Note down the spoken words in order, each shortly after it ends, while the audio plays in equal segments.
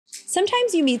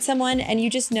Sometimes you meet someone and you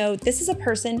just know this is a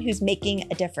person who's making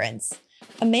a difference.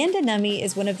 Amanda Nummy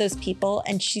is one of those people,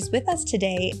 and she's with us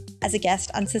today as a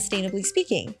guest on Sustainably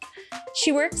Speaking.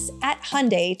 She works at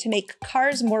Hyundai to make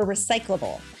cars more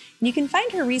recyclable. And you can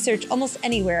find her research almost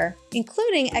anywhere,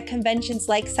 including at conventions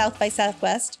like South by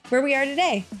Southwest, where we are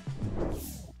today.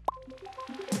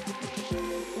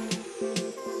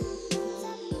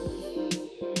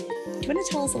 Do you want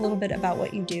to tell us a little bit about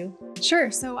what you do?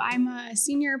 Sure. So I'm a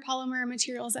senior Polymer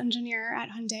Materials Engineer at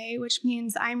Hyundai, which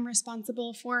means I'm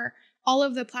responsible for all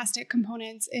of the plastic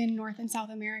components in North and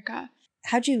South America.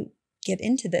 How'd you get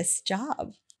into this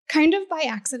job? Kind of by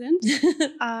accident.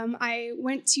 I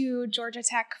went to Georgia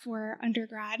Tech for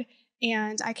undergrad,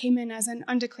 and I came in as an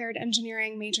undeclared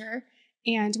engineering major.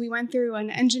 And we went through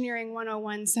an Engineering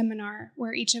 101 seminar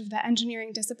where each of the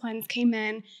engineering disciplines came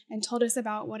in and told us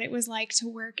about what it was like to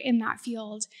work in that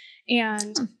field.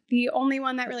 And the only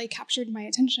one that really captured my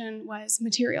attention was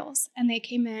materials. And they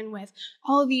came in with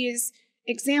all these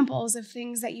examples of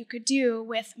things that you could do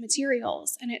with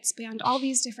materials, and it spanned all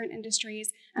these different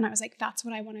industries. And I was like, that's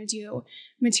what I want to do.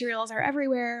 Materials are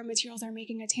everywhere. Materials are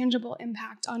making a tangible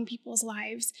impact on people's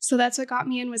lives. So that's what got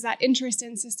me in, was that interest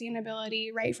in sustainability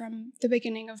right from the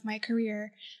beginning of my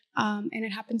career. And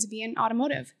it happened to be in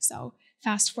automotive. So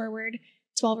fast forward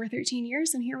 12 or 13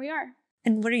 years, and here we are.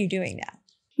 And what are you doing now?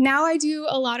 Now I do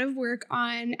a lot of work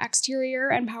on exterior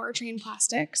and powertrain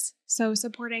plastics, so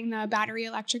supporting the battery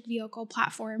electric vehicle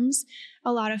platforms,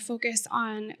 a lot of focus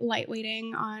on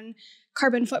lightweighting, on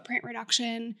carbon footprint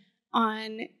reduction,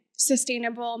 on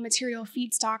sustainable material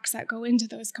feedstocks that go into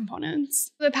those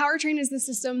components. The powertrain is the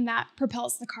system that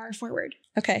propels the car forward.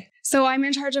 Okay. So I'm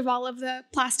in charge of all of the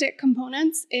plastic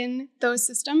components in those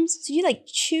systems. So you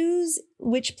choose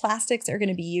which plastics are going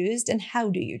to be used, and how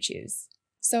do you choose?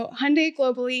 So Hyundai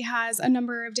globally has a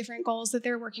number of different goals that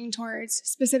they're working towards,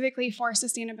 specifically for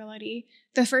sustainability.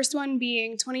 The first one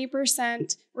being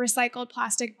 20% recycled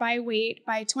plastic by weight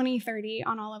by 2030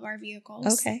 on all of our vehicles.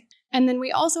 Okay. And then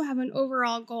we also have an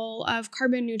overall goal of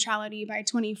carbon neutrality by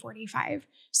 2045.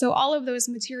 So all of those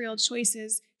material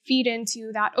choices feed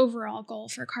into that overall goal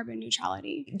for carbon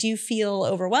neutrality. Do you feel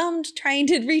overwhelmed trying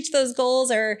to reach those goals,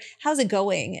 or how's it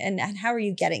going, and how are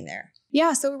you getting there?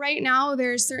 Yeah, so right now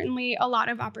there's certainly a lot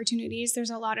of opportunities. There's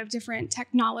a lot of different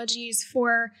technologies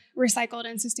for recycled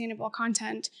and sustainable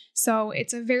content. So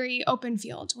it's a very open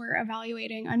field. We're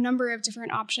evaluating a number of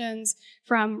different options,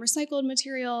 from recycled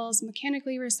materials,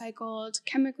 mechanically recycled,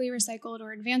 chemically recycled,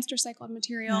 or advanced recycled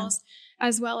materials,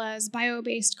 as well as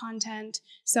bio-based content.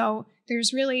 So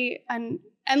there's really an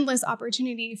endless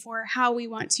opportunity for how we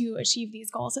want to achieve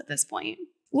these goals at this point.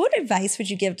 What advice would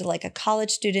you give to a college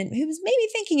student who's maybe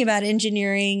thinking about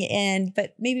engineering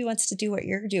but maybe wants to do what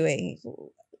you're doing?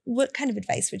 What kind of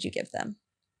advice would you give them?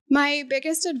 My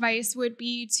biggest advice would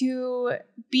be to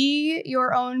be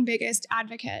your own biggest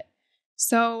advocate.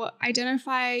 So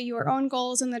identify your own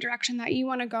goals in the direction that you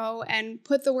want to go, and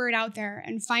put the word out there,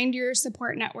 and find your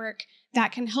support network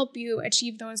that can help you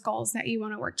achieve those goals that you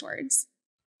want to work towards.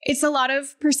 It's a lot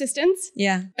of persistence,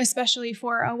 especially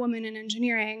for a woman in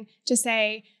engineering, to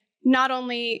say, not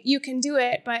only you can do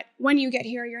it, but when you get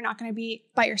here, you're not going to be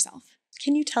by yourself.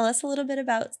 Can you tell us a little bit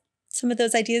about some of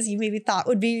those ideas you maybe thought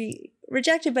would be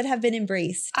rejected but have been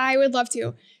embraced? I would love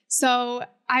to. So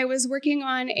I was working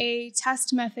on a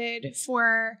test method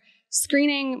for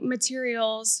screening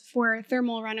materials for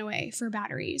thermal runaway for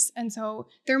batteries. And so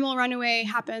thermal runaway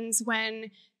happens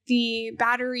when the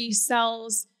battery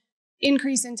cells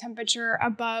increase in temperature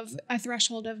above a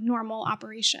threshold of normal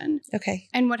operation. Okay.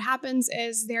 And what happens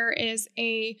is there is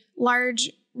a large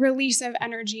release of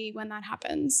energy when that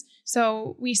happens.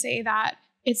 So we say that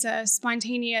it's a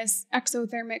spontaneous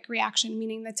exothermic reaction,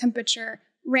 meaning the temperature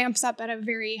ramps up at a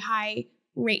very high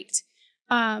rate.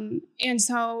 And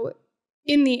so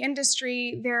in the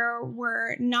industry, there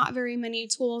were not very many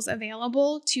tools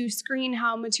available to screen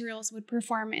how materials would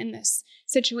perform in this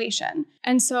situation.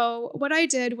 And so what I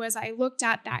did was I looked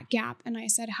at that gap and I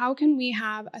said, how can we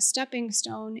have a stepping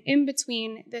stone in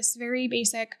between this very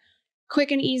basic, quick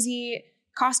and easy,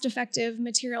 cost-effective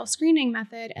material screening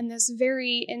method and this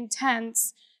very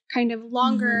intense, kind of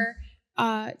longer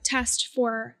test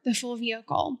for the full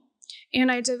vehicle?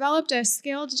 And I developed a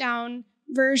scaled down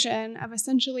version of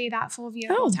essentially that full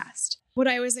vehicle test. What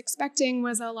I was expecting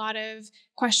was a lot of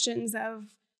questions of,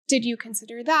 did you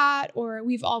consider that? Or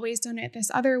we've always done it this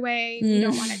other way. We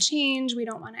don't want to change. We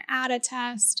don't want to add a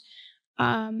test.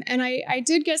 And I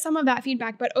did get some of that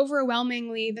feedback, but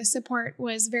overwhelmingly the support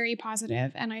was very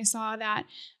positive. And I saw that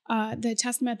the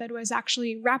test method was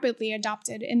actually rapidly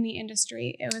adopted in the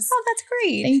industry. It was, Oh, that's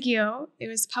great. Thank you. It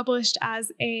was published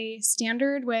as a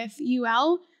standard with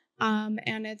UL,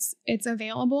 and it's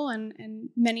available, and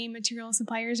many material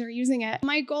suppliers are using it.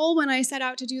 My goal when I set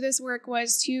out to do this work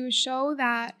was to show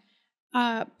that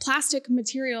plastic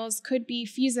materials could be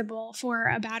feasible for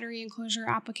a battery enclosure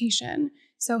application.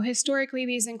 So historically,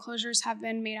 these enclosures have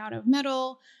been made out of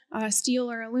metal, steel,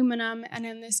 or aluminum. And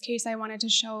in this case, I wanted to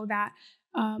show that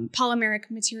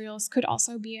polymeric materials could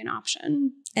also be an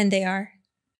option. And they are?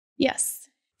 Yes.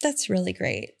 That's really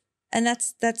great. And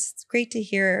that's great to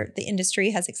hear the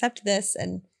industry has accepted this,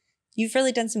 and you've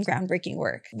really done some groundbreaking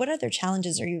work. What other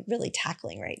challenges are you really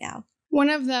tackling right now? One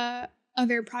of the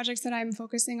other projects that I'm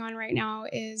focusing on right now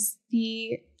is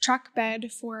the truck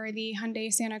bed for the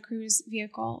Hyundai Santa Cruz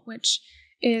vehicle, which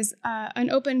is an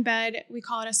open bed. We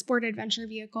call it a sport adventure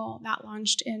vehicle that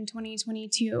launched in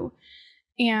 2022.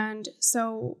 And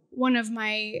so one of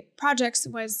my projects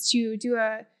was to do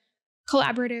a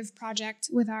collaborative project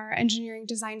with our engineering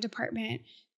design department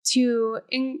to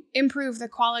improve the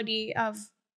quality of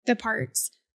the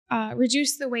parts,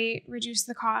 reduce the weight, reduce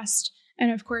the cost, and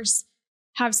of course,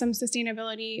 have some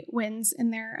sustainability wins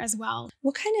in there as well.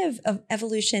 What kind of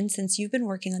evolution, since you've been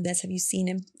working on this, have you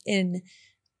seen in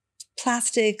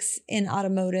plastics, in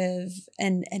automotive,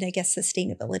 and I guess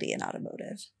sustainability in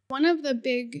automotive? One of the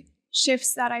big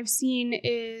shifts that I've seen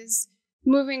is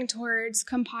moving towards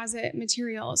composite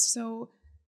materials. So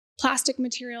plastic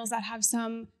materials that have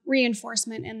some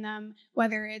reinforcement in them,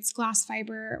 whether it's glass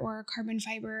fiber or carbon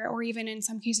fiber, or even in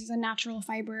some cases a natural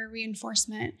fiber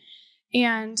reinforcement.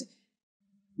 And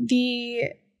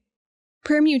the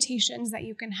permutations that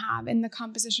you can have in the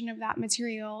composition of that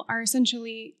material are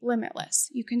essentially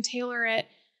limitless. You can tailor it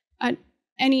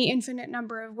any infinite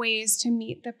number of ways to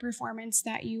meet the performance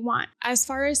that you want. As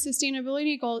far as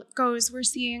sustainability goes, we're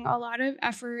seeing a lot of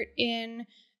effort in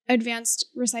advanced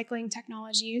recycling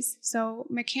technologies. So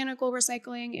mechanical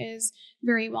recycling is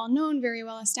very well known, very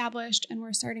well established, and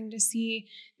we're starting to see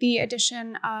the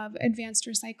addition of advanced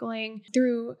recycling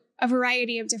through a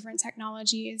variety of different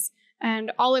technologies.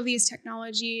 And all of these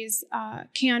technologies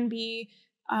can be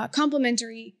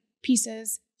complementary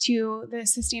pieces to the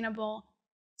sustainable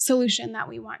solution that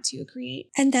we want to create.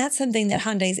 And that's something that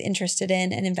Hyundai is interested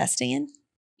in and investing in?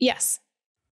 Yes.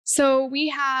 So we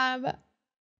have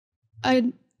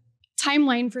a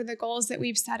timeline for the goals that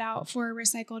we've set out for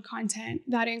recycled content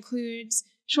that includes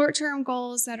short-term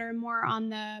goals that are more on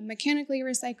the mechanically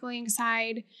recycling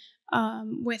side,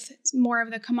 with more of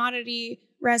the commodity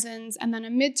resins, and then a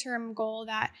midterm goal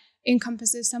that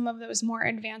encompasses some of those more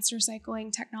advanced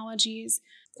recycling technologies.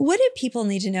 What do people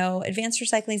need to know? Advanced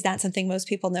recycling is not something most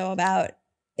people know about.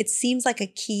 It seems like a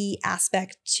key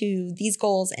aspect to these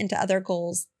goals and to other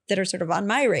goals that are sort of on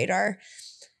my radar.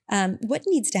 What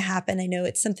needs to happen? I know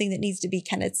it's something that needs to be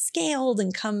kind of scaled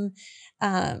and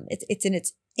it's in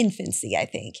its infancy, I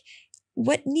think.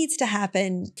 What needs to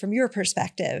happen from your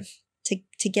perspective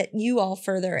to get you all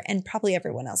further, and probably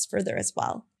everyone else further as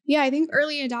well? Yeah, I think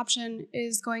early adoption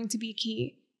is going to be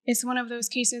key. It's one of those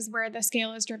cases where the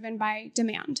scale is driven by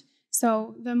demand.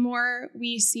 So the more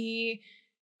we see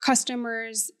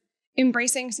customers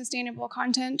embracing sustainable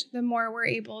content, the more we're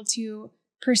able to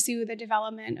pursue the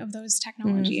development of those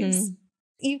technologies. Mm-hmm.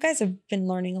 You guys have been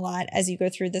learning a lot as you go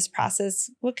through this process.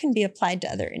 What can be applied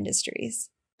to other industries?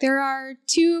 There are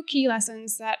two key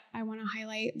lessons that I want to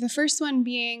highlight. The first one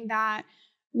being that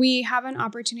we have an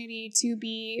opportunity to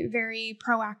be very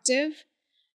proactive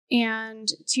and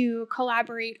to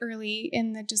collaborate early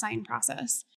in the design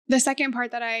process. The second part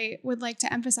that I would like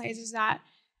to emphasize is that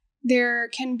there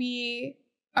can be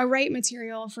a right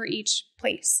material for each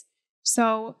place.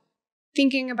 So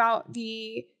thinking about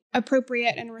the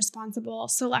appropriate and responsible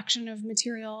selection of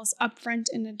materials upfront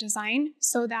in the design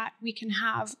so that we can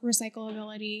have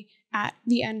recyclability at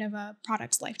the end of a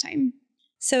product's lifetime.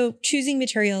 So choosing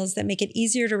materials that make it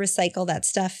easier to recycle that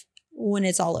stuff when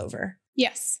it's all over.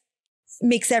 Yes.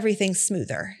 Makes everything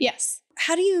smoother. Yes.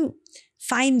 How do you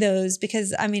find those?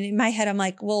 Because I mean, in my head, I'm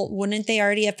like, well, wouldn't they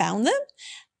already have found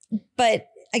them? But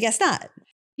I guess not.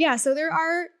 Yeah, so there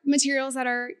are materials that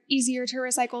are easier to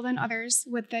recycle than others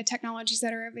with the technologies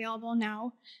that are available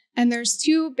now. And there's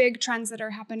two big trends that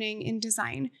are happening in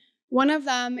design. One of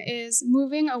them is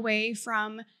moving away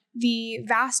from the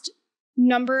vast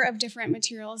number of different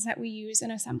materials that we use in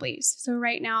assemblies. So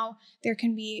right now, there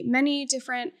can be many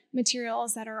different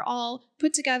materials that are all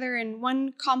put together in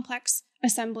one complex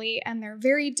assembly, and they're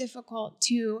very difficult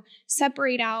to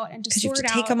separate out and to sort out. Because you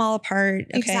have to take them all apart.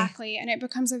 Okay. Exactly. And it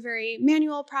becomes a very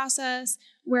manual process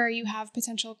where you have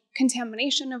potential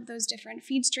contamination of those different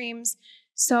feed streams.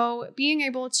 So being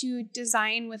able to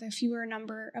design with a fewer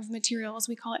number of materials,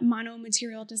 we call it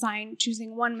mono-material design,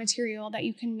 choosing one material that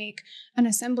you can make an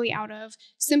assembly out of,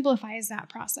 simplifies that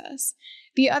process.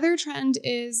 The other trend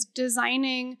is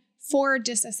designing for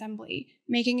disassembly,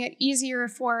 making it easier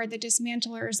for the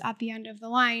dismantlers at the end of the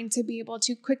line to be able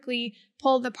to quickly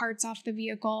pull the parts off the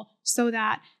vehicle so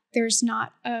that there's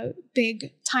not a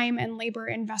big time and labor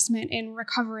investment in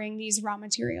recovering these raw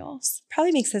materials.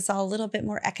 Probably makes this all a little bit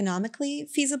more economically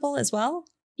feasible as well.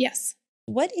 Yes.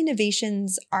 What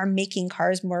innovations are making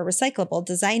cars more recyclable?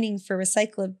 Designing for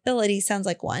recyclability sounds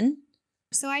like one.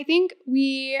 So I think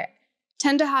we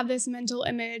tend to have this mental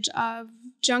image of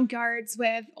junkyards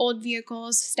with old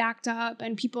vehicles stacked up,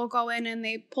 and people go in and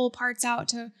they pull parts out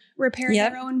to repair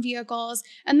their own vehicles.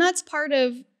 And that's part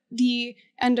of the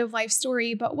end of life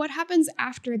story. But what happens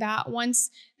after that, once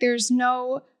there's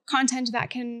no content that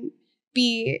can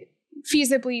be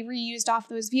feasibly reused off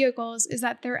those vehicles, is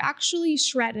that they're actually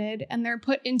shredded and they're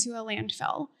put into a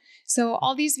landfill. So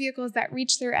all these vehicles that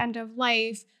reach their end of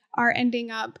life are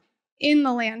ending up in the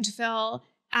landfill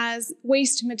as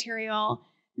waste material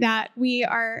that we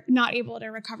are not able to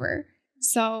recover.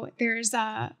 So there's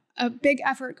a big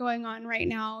effort going on right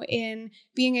now in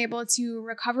being able to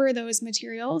recover those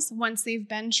materials once they've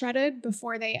been shredded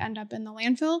before they end up in the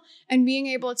landfill, and being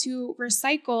able to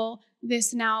recycle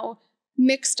this now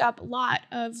mixed up lot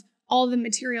of all the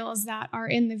materials that are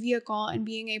in the vehicle and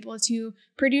being able to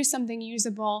produce something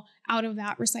usable out of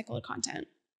that recycled content.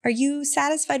 Are you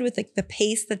satisfied with the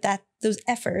pace that those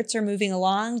efforts are moving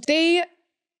along? They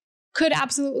could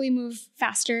absolutely move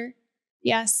faster.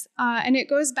 Yes. And it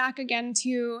goes back again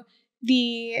to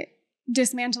the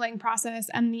dismantling process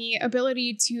and the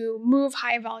ability to move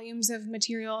high volumes of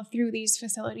material through these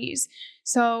facilities.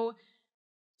 So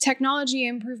technology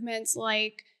improvements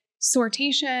like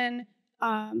sortation,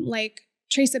 like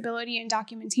traceability and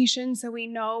documentation, so we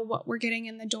know what we're getting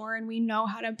in the door and we know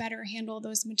how to better handle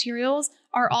those materials,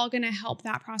 are all going to help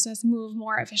that process move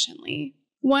more efficiently.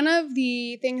 One of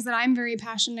the things that I'm very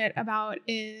passionate about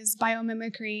is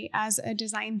biomimicry as a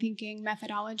design thinking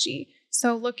methodology.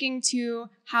 So looking to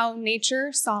how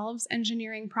nature solves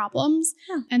engineering problems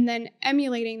and then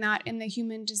emulating that in the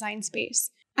human design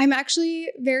space. I'm actually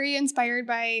very inspired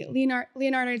by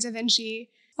Leonardo da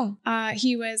Vinci.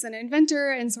 He was an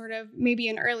inventor and sort of maybe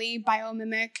an early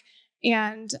biomimic.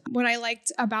 And what I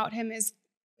liked about him is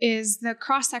the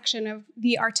cross-section of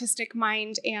the artistic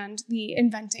mind and the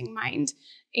inventing mind,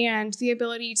 and the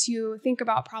ability to think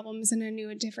about problems in a new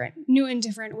and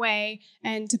different way,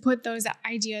 and to put those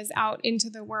ideas out into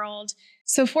the world.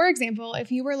 So for example,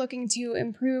 if you were looking to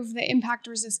improve the impact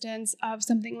resistance of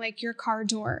something like your car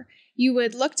door, you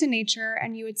would look to nature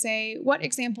and you would say, what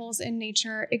examples in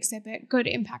nature exhibit good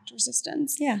impact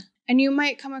resistance? Yeah. And you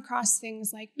might come across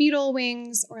things like beetle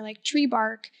wings or like tree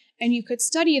bark, and you could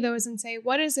study those and say,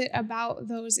 what is it about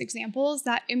those examples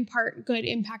that impart good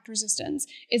impact resistance?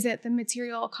 Is it the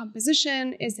material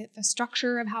composition? Is it the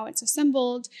structure of how it's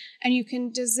assembled? And you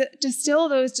can distill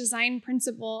those design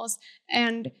principles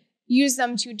and use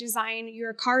them to design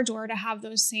your car door to have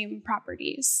those same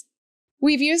properties.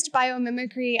 We've used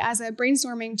biomimicry as a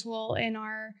brainstorming tool in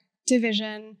our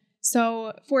division.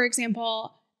 So, for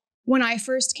example, when I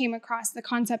first came across the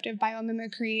concept of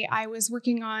biomimicry, I was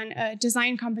working on a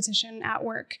design competition at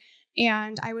work,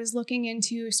 and I was looking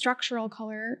into structural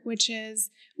color, which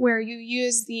is where you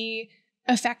use the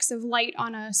effects of light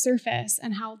on a surface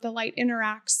and how the light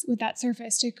interacts with that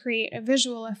surface to create a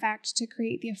visual effect, to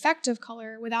create the effect of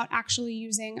color without actually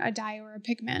using a dye or a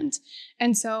pigment.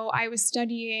 And so I was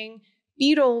studying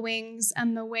beetle wings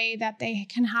and the way that they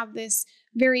can have this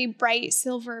very bright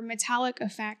silver metallic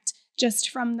effect just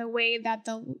from the way that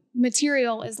the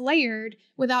material is layered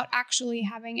without actually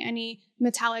having any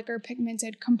metallic or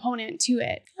pigmented component to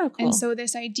it. Oh, cool. And so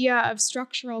this idea of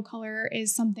structural color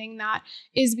is something that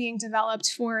is being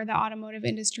developed for the automotive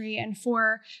industry and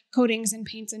for coatings and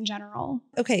paints in general.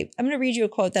 Okay, I'm going to read you a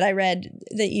quote that I read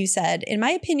that you said, in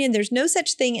my opinion, there's no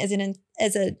such thing as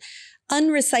an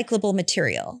unrecyclable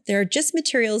material. There are just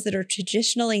materials that are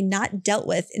traditionally not dealt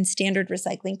with in standard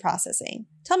recycling processing.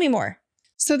 Tell me more.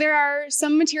 So there are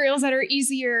some materials that are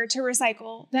easier to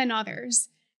recycle than others.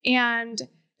 And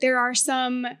there are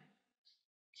some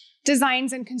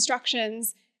designs and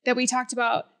constructions that we talked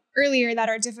about earlier that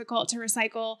are difficult to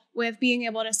recycle, with being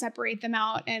able to separate them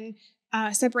out and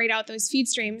separate out those feed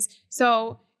streams.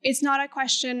 So it's not a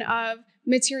question of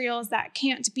materials that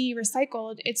can't be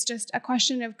recycled. It's just a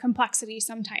question of complexity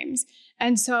sometimes.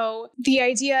 And so the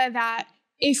idea that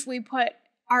if we put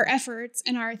our efforts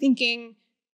and our thinking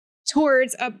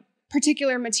towards a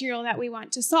particular material that we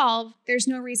want to solve, there's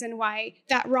no reason why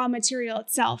that raw material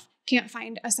itself can't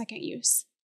find a second use.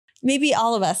 Maybe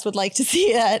all of us would like to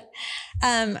see that.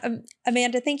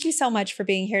 Amanda, thank you so much for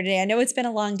being here today. I know it's been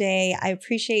a long day. I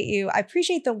appreciate you. I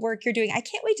appreciate the work you're doing. I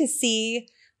can't wait to see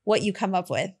what you come up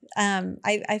with.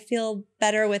 I feel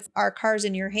better with our cars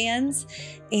in your hands.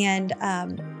 And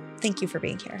thank you for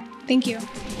being here. Thank you.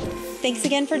 Thanks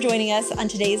again for joining us on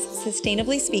today's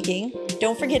Sustainably Speaking.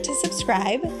 Don't forget to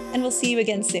subscribe, and we'll see you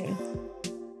again soon.